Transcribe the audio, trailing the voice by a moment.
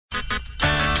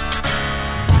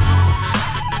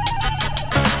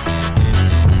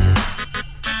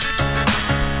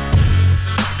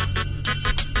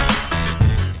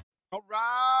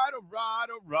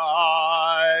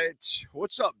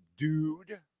What's up,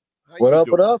 dude? How What you up?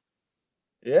 doing? What up?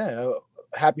 Yeah,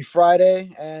 happy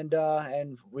Friday, and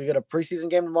we got a preseason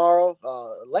game tomorrow.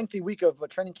 Lengthy week of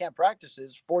training camp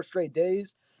practices, 4 straight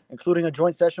days, including a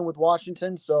joint session with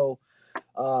Washington. So,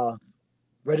 uh,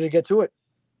 ready to get to it.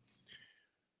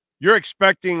 You're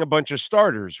expecting a bunch of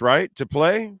starters, right, to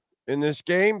play in this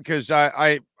game? Because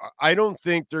I don't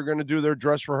think they're going to do their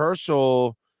dress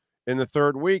rehearsal in the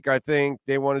third week. I think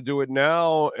they want to do it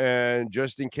now, and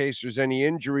just in case there's any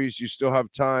injuries, you still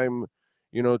have time,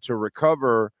 to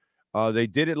recover. They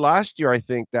did it last year, I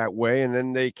think, that way, and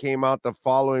then they came out the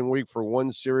following week for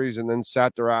one series and then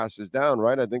sat their asses down,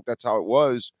 right? I think that's how it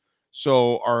was.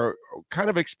 So are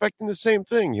kind of expecting the same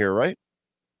thing here, right?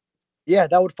 Yeah,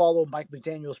 that would follow Mike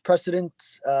McDaniel's precedent.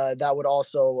 That would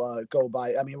also go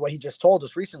by, I mean, what he just told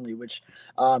us recently, which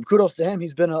kudos to him.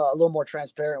 He's been a little more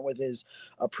transparent with his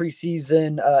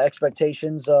preseason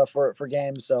expectations for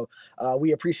games. So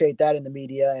we appreciate that in the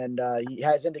media. And he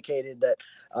has indicated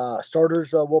that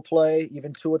starters will play.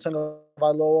 Even Tua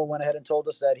Tagovailoa went ahead and told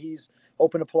us that he's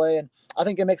open to play. And I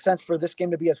think it makes sense for this game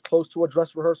to be as close to a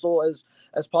dress rehearsal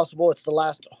as possible. It's the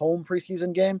last home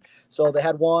preseason game. So they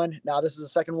had one. Now this is the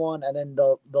second one, and then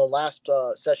the last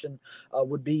session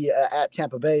would be at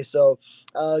Tampa Bay. So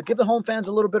give the home fans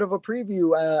a little bit of a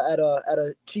preview at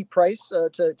a cheap price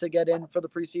to get in for the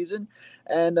preseason,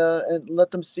 and let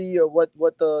them see what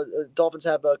the Dolphins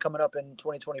have coming up in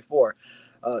 2024.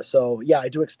 So yeah, I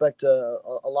do expect a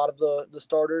lot of the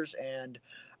starters and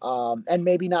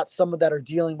maybe not some of that are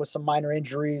dealing with some minor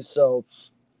injuries. So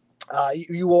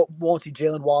you won't see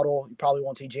Jalen Waddle. You probably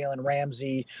won't see Jalen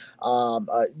Ramsey,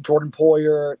 Jordan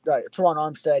Poyer, Teron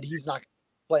Armstead. He's not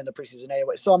playing the preseason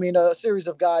anyway. So, I mean, a series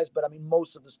of guys, but I mean,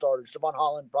 most of the starters. Javon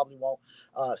Holland probably won't.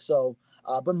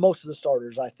 But most of the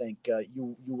starters, I think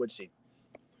you would see.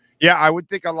 Yeah, I would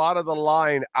think a lot of the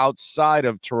line outside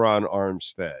of Teron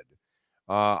Armstead.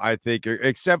 I think,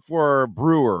 except for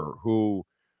Brewer, who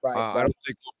I don't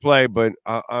think will play, but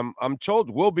I'm told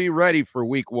we'll be ready for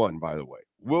week one. By the way,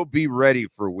 we'll be ready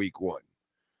for week one.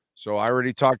 So I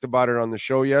already talked about it on the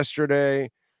show yesterday.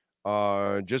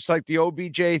 Just like the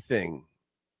OBJ thing,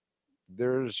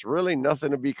 there's really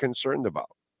nothing to be concerned about.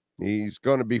 He's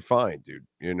going to be fine, dude.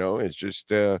 It's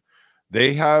just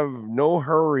they have no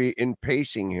hurry in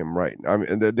pacing him right now. I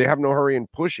mean, they have no hurry in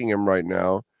pushing him right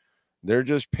now. They're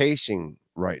just pacing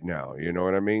right now. You know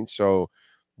what I mean? So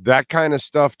that kind of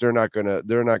stuff they're not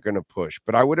gonna push.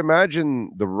 But I would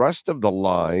imagine the rest of the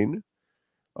line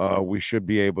we should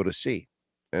be able to see,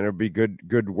 and it'll be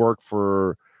good work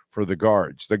for the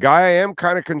guards. The guy I am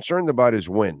kind of concerned about is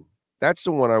Wynn. That's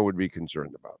the one I would be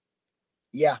concerned about.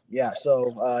 Yeah.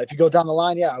 So if you go down the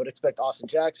line, I would expect Austin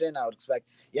Jackson. I would expect,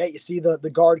 you see the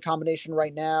guard combination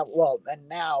right now. Well, and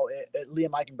now Liam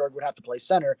Eichenberg would have to play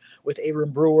center with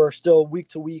Abram Brewer still week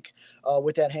to week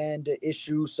with that hand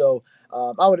issue. So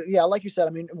I would, like you said,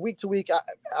 I mean, week to week,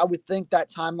 I would think that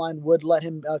timeline would let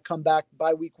him come back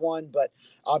by week one, but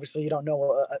obviously you don't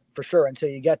know for sure until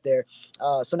you get there.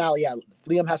 So now,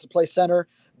 Liam has to play center.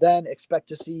 Then expect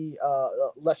to see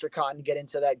Lester Cotton get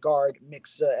into that guard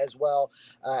mix as well,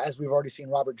 as we've already seen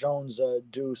Robert Jones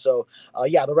do. So,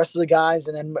 the rest of the guys,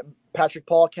 and then Patrick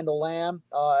Paul, Kendall Lamb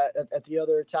at the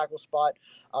other tackle spot,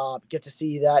 get to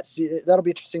see that. That'll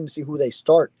be interesting to see who they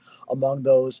start among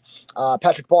those.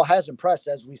 Patrick Paul has impressed,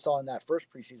 as we saw in that first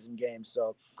preseason game.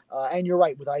 So, and you're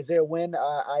right, with Isaiah Wynn,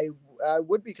 I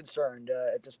would be concerned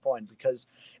at this point because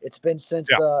it's been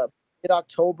since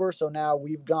mid-October. So now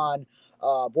we've gone,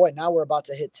 now we're about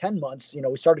to hit 10 months.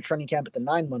 We started training camp at the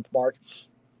 9-month mark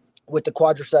with the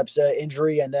quadriceps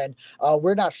injury. And then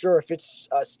we're not sure if it's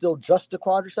still just the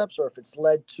quadriceps or if it's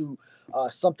led to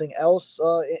something else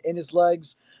in his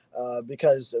legs.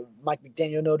 Because Mike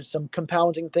McDaniel noted some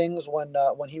compounding things when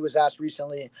he was asked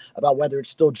recently about whether it's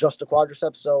still just a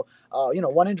quadriceps. So,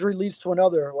 one injury leads to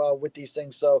another with these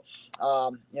things. So,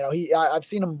 I've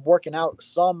seen him working out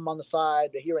some on the side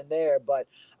here and there, but,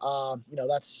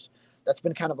 that's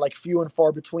been kind of like few and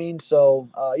far between. So,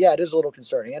 it is a little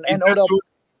concerning. And Odell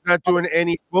not doing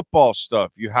any football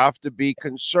stuff. You have to be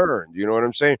concerned. You know what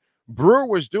I'm saying? Brewer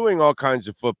was doing all kinds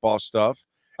of football stuff,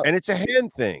 and it's a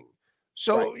hand thing.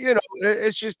 So,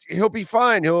 it's just he'll be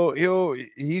fine.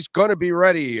 He's gonna be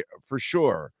ready for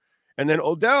sure. And then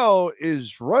Odell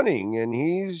is running, and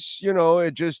he's,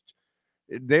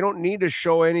 they don't need to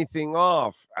show anything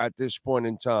off at this point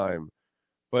in time.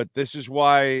 But this is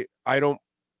why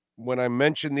when I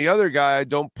mention the other guy, I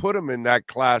don't put him in that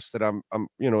class that I'm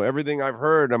everything I've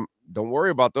heard, don't worry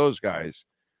about those guys.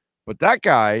 But that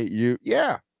guy,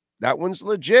 that one's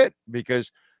legit,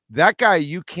 because that guy,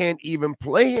 you can't even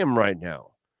play him right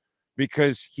now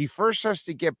because he first has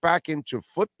to get back into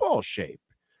football shape.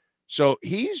 So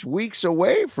he's weeks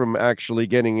away from actually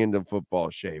getting into football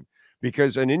shape,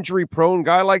 because an injury-prone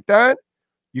guy like that,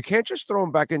 you can't just throw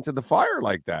him back into the fire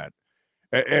like that.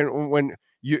 And when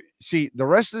you see the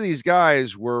rest of these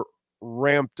guys were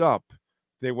ramped up,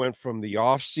 they went from the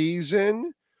off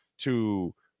season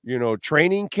to,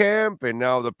 training camp, and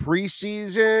now the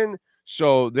preseason.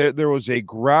 So there was a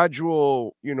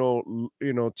gradual,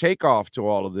 takeoff to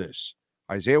all of this.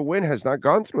 Isaiah Wynn has not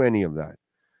gone through any of that.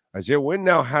 Isaiah Wynn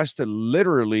now has to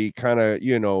literally kind of,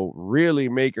 really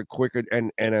make a quick,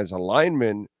 and as a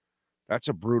lineman, that's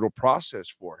a brutal process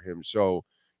for him. So,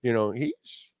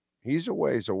 he's a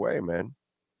ways away, man.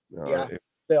 Yeah.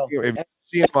 Bill.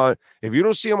 If you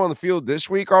don't see him on the field this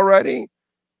week already,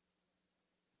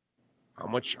 how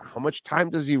much time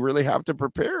does he really have to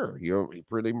prepare? He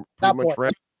pretty much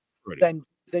ran.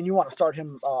 Then you want to start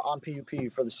him on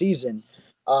PUP for the season.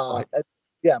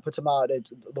 Puts him out at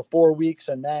the 4 weeks,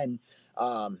 and then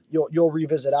you'll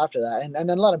revisit after that, and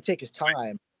then let him take his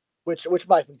time, which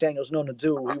Mike McDaniel's known to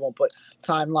do. He won't put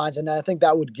timelines, and I think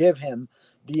that would give him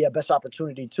the best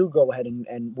opportunity to go ahead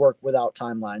and work without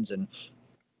timelines. And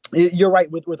you're right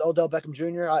with Odell Beckham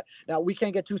Jr. Now we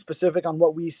can't get too specific on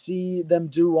what we see them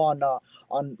do on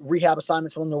rehab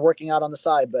assignments when they're working out on the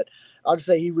side, but I'll just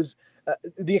say he was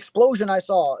the explosion I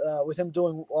saw with him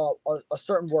doing a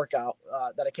certain workout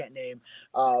that I can't name.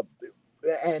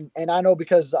 And I know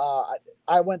because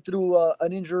I went through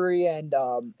an injury and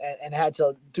had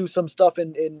to do some stuff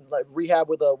in like rehab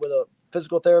with a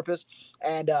physical therapist,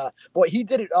 and boy, he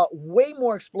did it way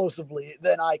more explosively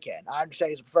than I can. I understand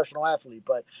he's a professional athlete,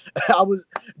 but I was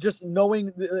just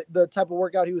knowing the type of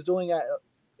workout he was doing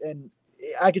and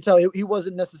I could tell he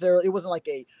wasn't necessarily. It wasn't like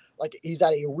he's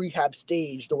at a rehab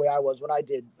stage the way I was when I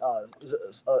did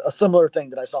a similar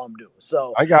thing that I saw him do.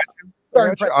 So I got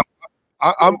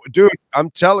you. Dude,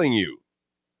 I'm telling you,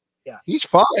 he's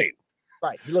fine.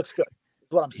 Right, he looks good.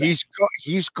 That's what I'm saying.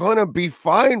 He's gonna be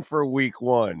fine for week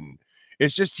 1.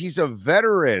 It's just he's a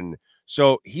veteran,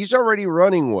 so he's already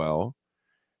running well,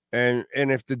 and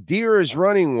if the deer is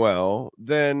running well,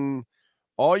 then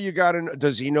all you got to know,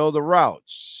 does he know the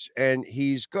routes? And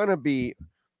he's going to be,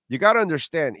 you got to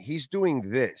understand, he's doing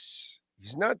this.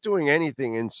 He's not doing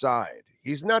anything inside.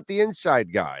 He's not the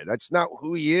inside guy. That's not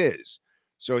who he is.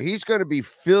 So he's going to be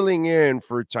filling in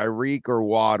for Tyreek or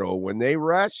Waddle. When they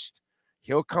rest,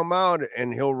 he'll come out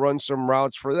and he'll run some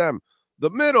routes for them.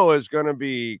 The middle is going to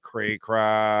be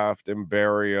Craycraft and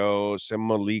Berrios and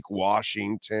Malik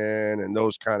Washington and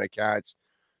those kind of cats.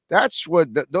 That's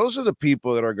those are the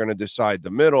people that are going to decide the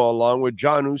middle, along with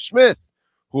Jonnu Smith,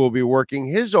 who will be working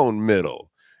his own middle.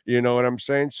 You know what I'm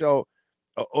saying? So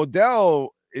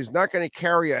Odell is not going to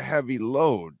carry a heavy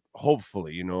load.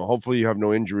 Hopefully, hopefully you have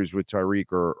no injuries with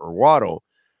Tyreek or Waddle,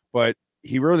 but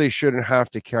he really shouldn't have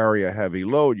to carry a heavy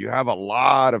load. You have a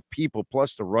lot of people,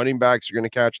 plus the running backs are going to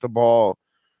catch the ball.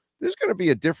 There's going to be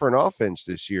a different offense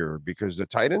this year because the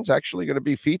tight end's actually going to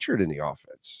be featured in the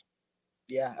offense.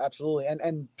 Yeah, absolutely.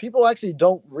 And people actually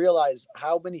don't realize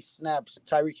how many snaps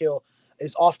Tyreek Hill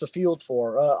is off the field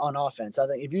for on offense. I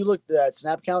think if you look at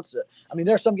snap counts, I mean,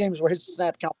 there are some games where his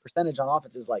snap count percentage on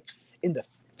offense is like in the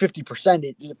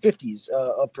 50s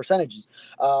of percentages.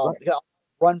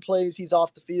 Run plays, he's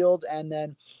off the field. And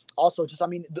then also just, I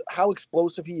mean, how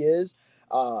explosive he is.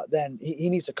 Then he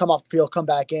needs to come off the field, come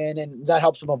back in, and that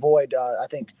helps him avoid, I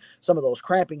think, some of those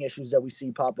cramping issues that we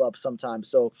see pop up sometimes.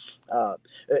 So,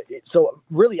 so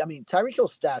really, I mean, Tyreek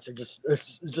Hill's stats are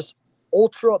just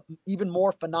ultra, even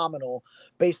more phenomenal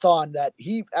based on that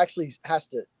he actually has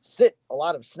to sit a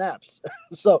lot of snaps.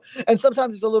 So, and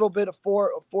sometimes it's a little bit of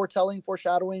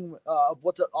foreshadowing of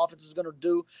what the offense is going to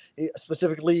do,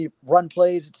 specifically run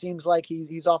plays. It seems like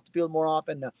he's off the field more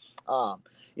often.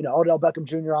 Odell Beckham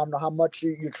Jr., I don't know how much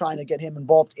you're trying to get him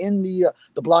involved in the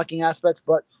blocking aspects,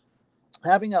 but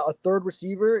having a third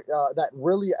receiver that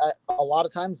really a lot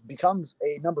of times becomes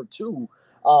a number 2,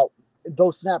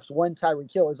 those snaps when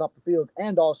Tyreek Hill is off the field,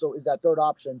 and also is that third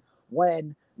option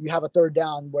when you have a third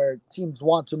down where teams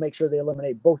want to make sure they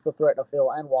eliminate both the threat of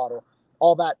Hill and Waddle.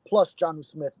 All that, plus Jonnu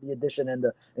Smith, the addition and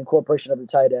the incorporation of the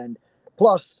tight end,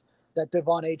 plus that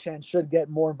Devon Achane should get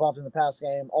more involved in the pass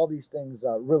game. All these things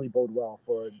really bode well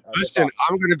for. Listen,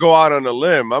 I'm going to go out on a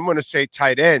limb. I'm going to say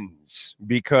tight ends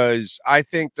because I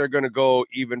think they're going to go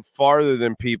even farther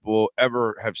than people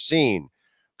ever have seen,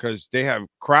 because they have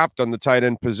crapped on the tight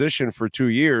end position for 2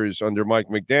 years under Mike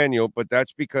McDaniel, but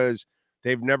that's because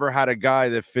they've never had a guy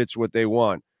that fits what they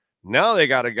want. Now they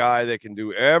got a guy that can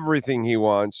do everything he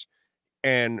wants,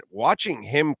 and watching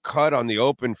him cut on the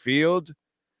open field,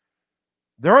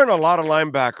 there aren't a lot of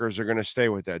linebackers that are going to stay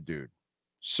with that dude.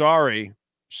 Sorry.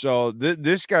 So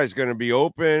this guy's going to be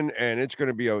open, and it's going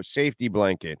to be a safety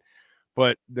blanket.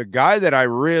 But the guy that I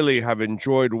really have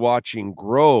enjoyed watching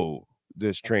grow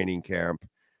this training camp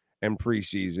and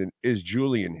preseason is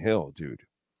Julian Hill, dude.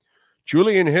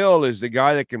 Julian Hill is the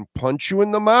guy that can punch you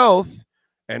in the mouth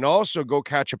and also go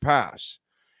catch a pass.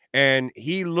 And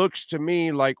he looks to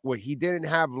me like what he didn't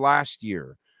have last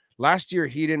year. Last year,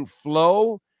 he didn't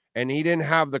flow and he didn't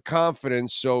have the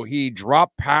confidence. So he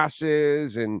dropped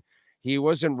passes and he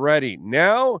wasn't ready.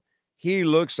 Now he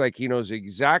looks like he knows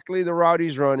exactly the route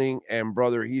he's running. And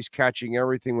brother, he's catching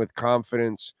everything with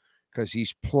confidence because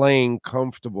he's playing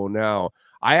comfortable now.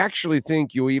 I actually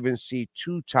think you'll even see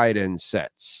 2 tight end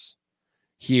sets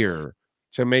here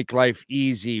to make life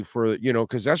easy for,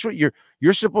 because that's what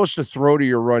you're supposed to throw to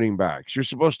your running backs. You're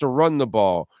supposed to run the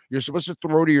ball. You're supposed to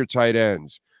throw to your tight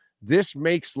ends. This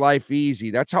makes life easy.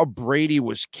 That's how Brady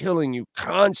was killing you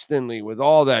constantly with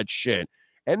all that shit.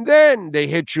 And then they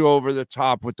hit you over the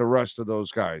top with the rest of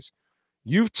those guys.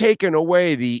 You've taken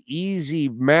away the easy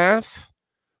math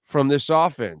from this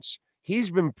offense.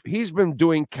 He's been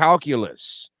doing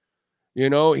calculus.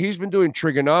 He's been doing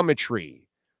trigonometry.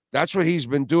 That's what he's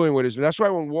been doing with his. That's why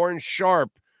when Warren Sharp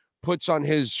puts on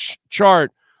his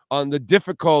chart on the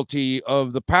difficulty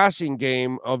of the passing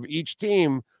game of each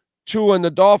team, Tua and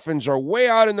the Dolphins are way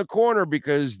out in the corner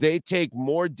because they take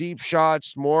more deep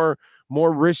shots, more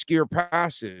riskier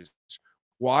passes.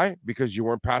 Why? Because you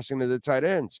weren't passing to the tight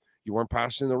ends. You weren't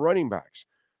passing the running backs.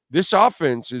 This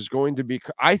offense is going to be,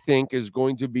 I think, is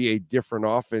going to be a different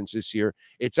offense this year.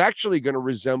 It's actually going to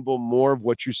resemble more of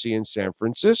what you see in San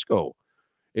Francisco.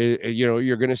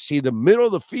 You're going to see the middle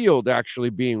of the field actually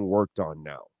being worked on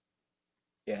now.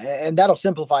 Yeah, and that'll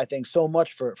simplify things so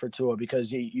much for Tua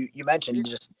because you mentioned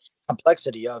just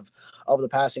complexity of the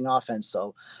passing offense.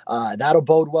 So that'll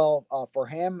bode well for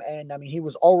him. And I mean, he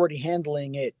was already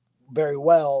handling it very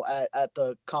well at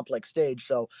the complex stage.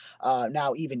 So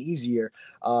now even easier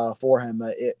for him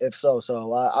if so.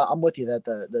 So I'm with you that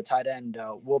the tight end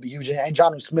will be huge, and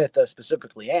Jonnu Smith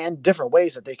specifically, and different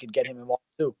ways that they could get him involved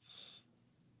too.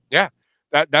 Yeah,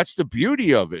 that's the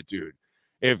beauty of it, dude.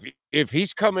 If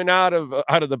he's coming out of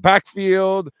the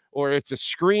backfield, or it's a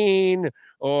screen,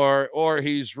 or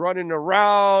he's running a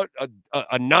route,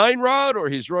 a 9 route, or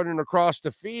he's running across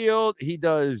the field, he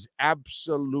does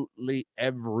absolutely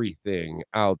everything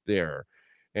out there.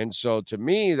 And so to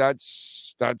me,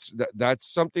 that's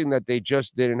something that they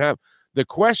just didn't have. The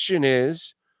question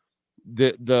is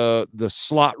the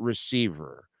slot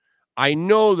receiver. I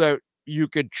know that you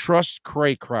could trust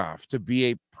Craycraft to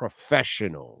be a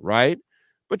professional, right?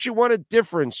 But you want a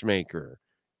difference maker.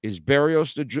 Is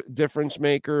Berrios the difference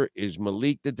maker? Is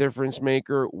Malik the difference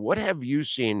maker? What have you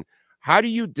seen? How do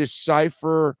you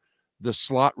decipher the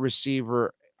slot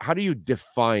receiver? How do you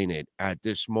define it at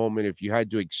this moment if you had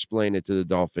to explain it to the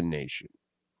Dolphin Nation?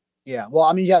 Yeah, well,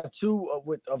 I mean, you have 2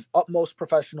 of utmost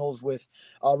professionals with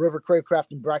River Craycraft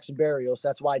and Braxton Berrios.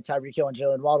 That's why Tyreek Hill and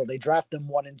Jalen Waddle, they draft them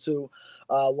 1 and 2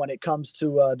 when it comes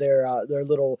to their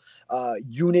little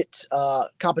unit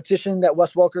competition that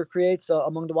Wes Welker creates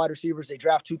among the wide receivers. They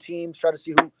draft 2 teams, try to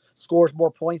see who scores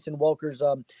more points in Welker's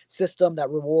system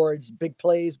that rewards big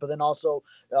plays, but then also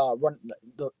run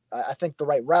I think the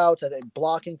right routes. I think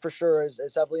blocking for sure is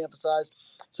heavily emphasized.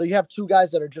 So you have 2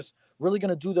 guys that are just really going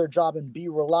to do their job and be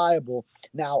reliable.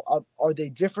 Now, are they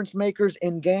difference makers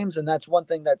in games? And that's one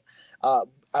thing that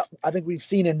I think we've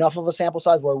seen enough of a sample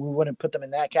size where we wouldn't put them in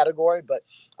that category. But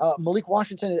Malik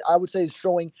Washington, I would say, is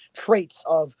showing traits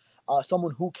of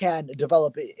someone who can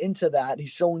develop into that.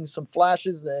 He's showing some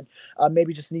flashes that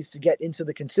maybe just needs to get into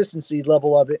the consistency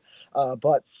level of it.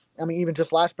 But, I mean, even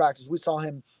just last practice, we saw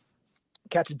him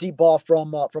catch a deep ball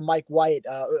from Mike White,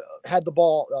 had the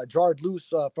ball jarred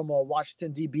loose from a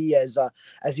Washington DB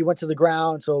as he went to the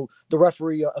ground. So the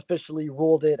referee officially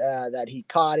ruled it that he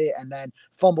caught it and then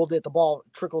fumbled it. The ball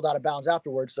trickled out of bounds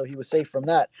afterwards, so he was safe from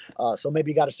that. So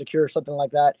maybe you got to secure something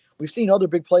like that. We've seen other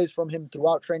big plays from him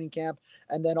throughout training camp,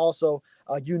 and then also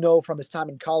from his time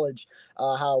in college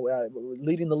how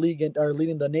leading the league or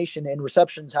leading the nation in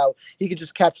receptions, how he could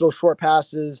just catch those short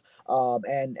passes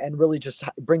and really just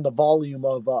bring the volume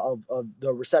of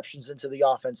the receptions into the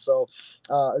offense. So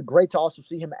great to also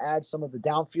see him add some of the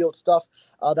downfield stuff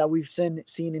that we've seen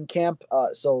in camp.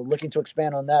 So looking to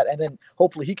expand on that, and then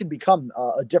hopefully he can become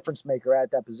a difference maker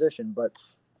at that position. But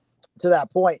to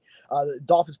that point, the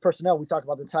Dolphins personnel, we talk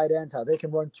about the tight ends, how they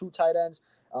can run 2 tight ends.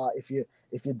 If you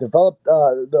develop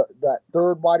that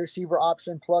third wide receiver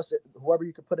option plus whoever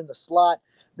you could put in the slot,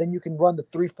 then you can run the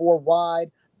 3-4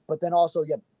 wide. but then also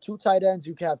you have 2 tight ends.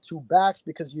 You can have 2 backs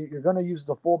because you're going to use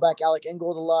the fullback Alec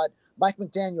Ingold a lot. Mike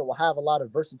McDaniel will have a lot of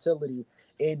versatility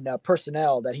in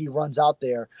personnel that he runs out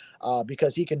there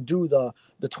because he can do the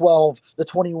 12, the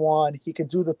 21. He can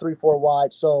do the 3-4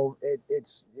 wide. So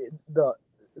the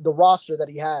roster that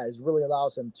he has really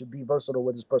allows him to be versatile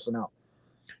with his personnel.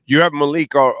 You have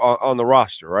Malik on the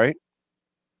roster, right?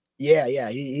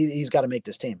 Yeah. He's got to make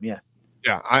this team. Yeah.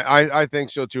 Yeah, I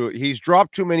think so too. He's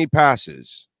dropped too many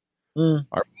passes.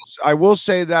 I will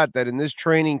say that in this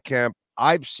training camp,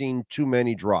 I've seen too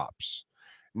many drops.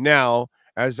 Now,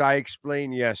 as I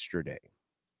explained yesterday,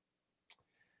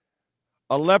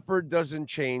 a leopard doesn't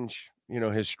change,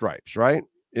 his stripes, right?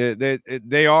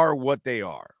 They are what they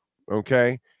are,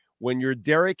 okay? When you're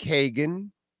Derek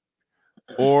Hagan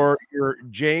or you're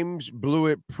James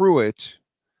Blewett Pruitt,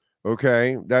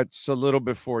 okay, that's a little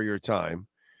before your time.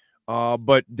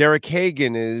 But Derek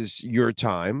Hagan is your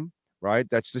time, right?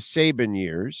 That's the Saban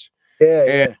years.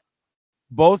 Yeah.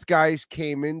 Both guys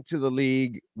came into the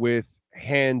league with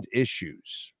hand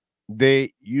issues.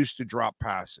 They used to drop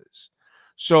passes.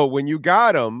 So when you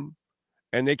got them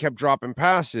and they kept dropping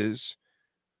passes,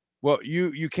 well,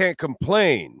 you can't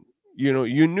complain.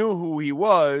 You knew who he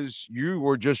was. You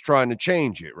were just trying to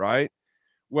change it, right?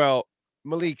 Well,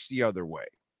 Malik's the other way.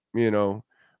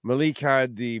 Malik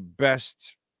had the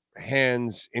best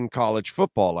hands in college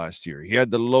football last year. He had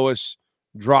the lowest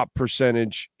drop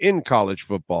percentage in college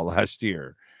football last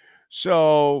year.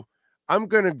 So I'm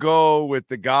going to go with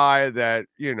the guy that,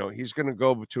 he's going to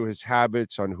go to his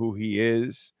habits on who he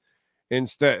is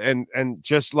instead. And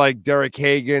just like Derek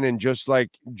Hagan and just like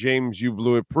James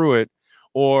Pruitt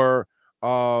or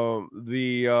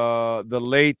the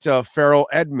late Farrell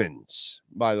Edmonds,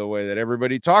 by the way, that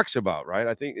everybody talks about, right?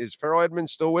 I think, is Farrell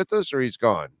Edmonds still with us or he's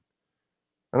gone?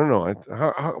 I don't know.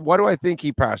 Why do I think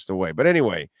he passed away? But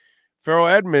anyway, Farrell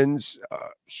Edmonds,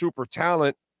 super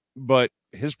talent, but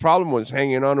his problem was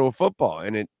hanging onto a football,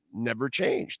 and it never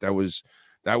changed. That was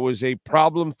a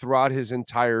problem throughout his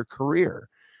entire career.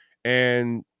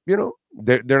 And,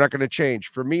 they're not going to change.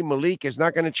 For me, Malik is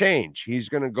not going to change. He's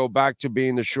going to go back to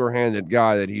being the sure-handed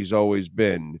guy that he's always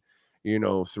been,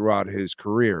 throughout his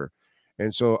career.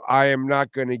 And so I am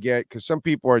not going to get, because some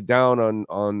people are down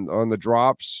on the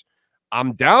drops.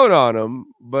 I'm down on him,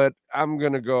 but I'm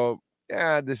going to go,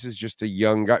 this is just a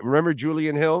young guy. Remember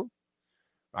Julian Hill?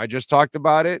 I just talked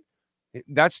about it.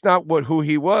 That's not who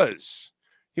he was.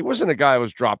 He wasn't a guy who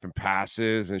was dropping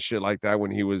passes and shit like that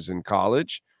when he was in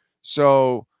college.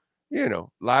 So,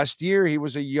 last year he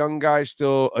was a young guy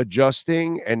still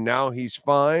adjusting, and now he's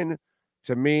fine.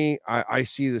 To me, I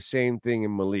see the same thing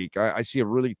in Malik. I see a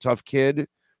really tough kid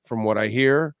from what I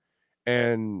hear,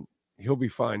 and he'll be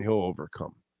fine. He'll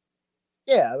overcome.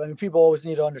 Yeah, I mean, people always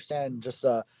need to understand just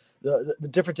the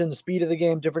difference in the speed of the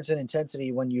game, difference in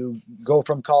intensity when you go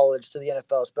from college to the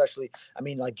NFL, especially. I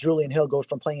mean, like Julian Hill goes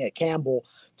from playing at Campbell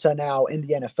to now in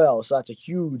the NFL, so that's a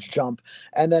huge jump.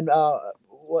 And then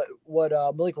what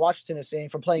Malik Washington is saying,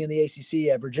 from playing in the ACC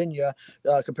at Virginia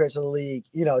compared to the league,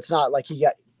 it's not like he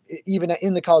got, even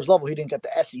in the college level, he didn't get the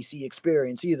SEC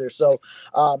experience either. So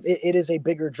it is a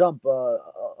bigger jump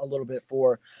a little bit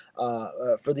for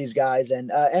these guys,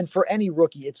 and for any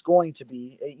rookie, it's going to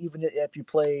be, even if you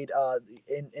played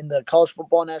in the college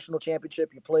football national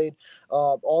championship, you played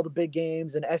all the big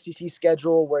games, an SEC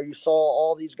schedule where you saw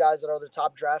all these guys that are the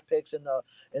top draft picks in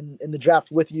the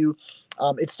draft with you.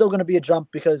 It's still going to be a jump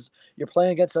because you're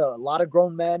playing against a lot of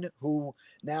grown men who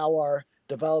now are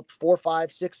developed 4, 5,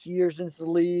 6 years into the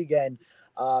league, and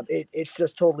it's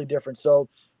just totally different. So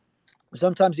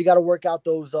sometimes you got to work out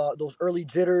those early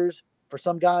jitters. For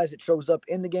some guys, it shows up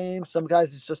in the game. Some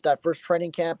guys, it's just that first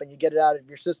training camp, and you get it out of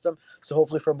your system. So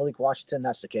hopefully for Malik Washington,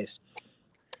 that's the case.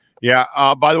 Yeah.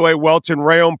 By the way, Welt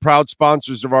Rheaume, proud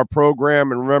sponsors of our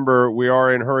program. And remember, we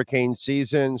are in hurricane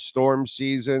season, storm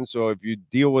season. So if you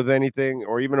deal with anything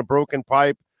or even a broken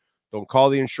pipe, don't call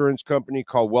the insurance company.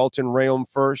 Call Welt Rheaume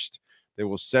first. They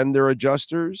will send their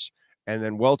adjusters, and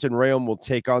then Welt Rheaume will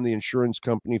take on the insurance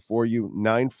company for you.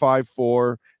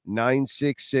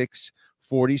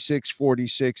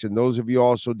 954-966-4646. And those of you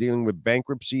also dealing with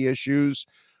bankruptcy issues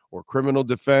or criminal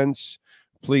defense,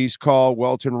 please call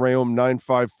Welt Rheaume,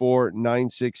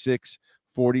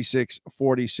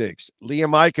 954-966-4646.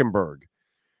 Liam Eichenberg,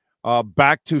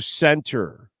 back to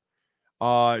center.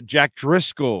 Jack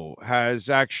Driscoll has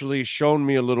actually shown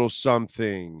me a little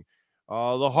something.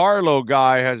 The Harlow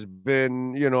guy has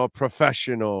been, a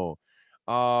professional.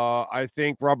 I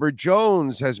think Robert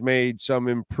Jones has made some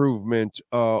improvement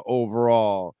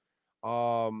overall.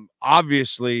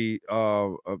 Obviously,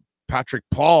 Patrick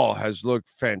Paul has looked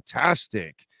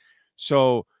fantastic.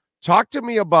 So Talk to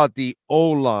me about the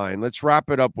O-line. Let's wrap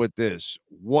it up with this.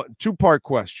 Two-part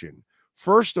question.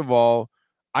 First of all,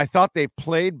 I thought they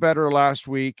played better last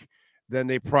week than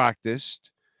they practiced,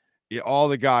 all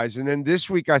the guys. And then this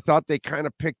week, I thought they kind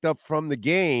of picked up from the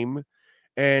game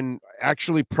and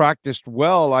actually practiced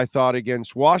well, I thought,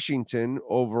 against Washington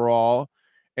overall.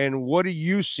 And what do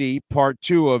you see, part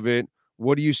two of it,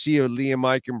 what do you see of Liam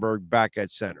Eichenberg back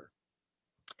at center?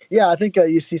 Yeah, I think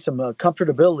you see some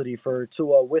comfortability for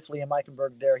Tua with Liam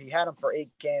Eichenberg there. He had him for 8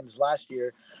 games last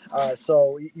year.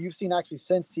 So you've seen actually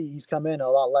since he's come in a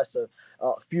lot less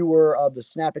fewer of the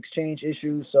snap exchange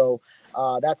issues. So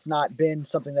that's not been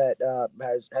something that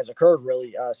has occurred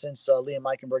really since Liam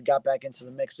Eichenberg got back into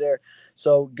the mix there.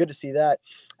 So good to see that.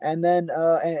 And then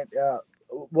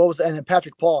and then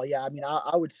Patrick Paul. Yeah, I mean,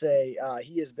 I would say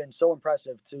he has been so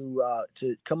impressive to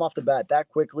come off the bat that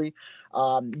quickly.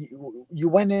 You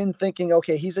went in thinking,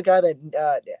 okay, he's a guy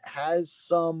that has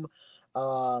some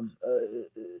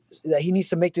that he needs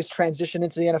to make this transition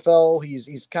into the NFL.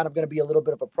 He's kind of going to be a little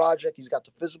bit of a project. He's got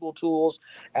the physical tools,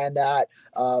 and that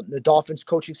the Dolphins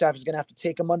coaching staff is going to have to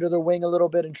take him under their wing a little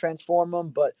bit and transform him.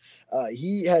 But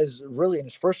he has really in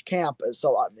his first camp,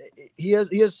 so he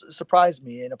has surprised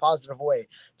me in a positive way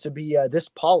to be this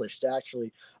polished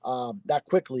actually that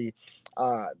quickly.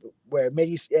 Where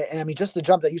maybe, and I mean, just the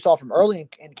jump that you saw from early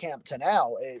in camp to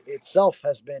now itself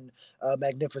has been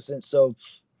magnificent. So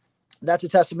that's a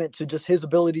testament to just his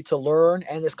ability to learn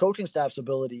and his coaching staff's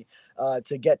ability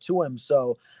to get to him.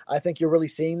 So I think you're really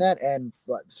seeing that, and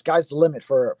sky's the limit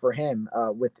for him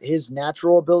with his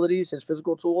natural abilities, his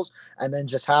physical tools, and then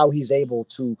just how he's able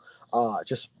to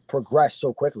just progress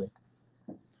so quickly.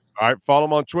 All right, follow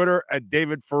him on Twitter at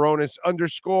Furones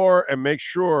 _ and make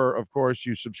sure, of course,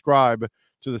 you subscribe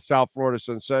to the South Florida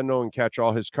Sun Sentinel and catch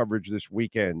all his coverage this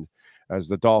weekend as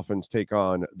the Dolphins take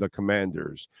on the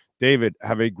Commanders. David,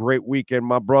 have a great weekend,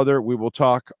 my brother. We will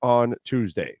talk on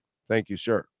Tuesday. Thank you,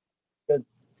 sir. Good.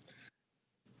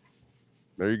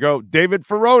 There you go. David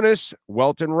Furones,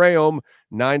 Welt Rheaume,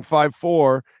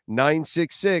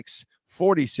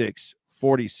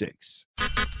 954-966-4646.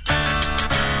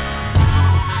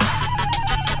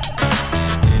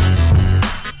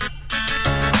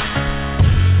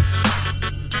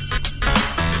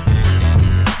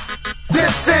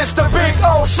 This is the Big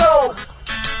O Show.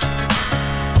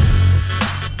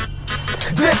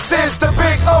 This is the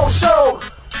Big O Show.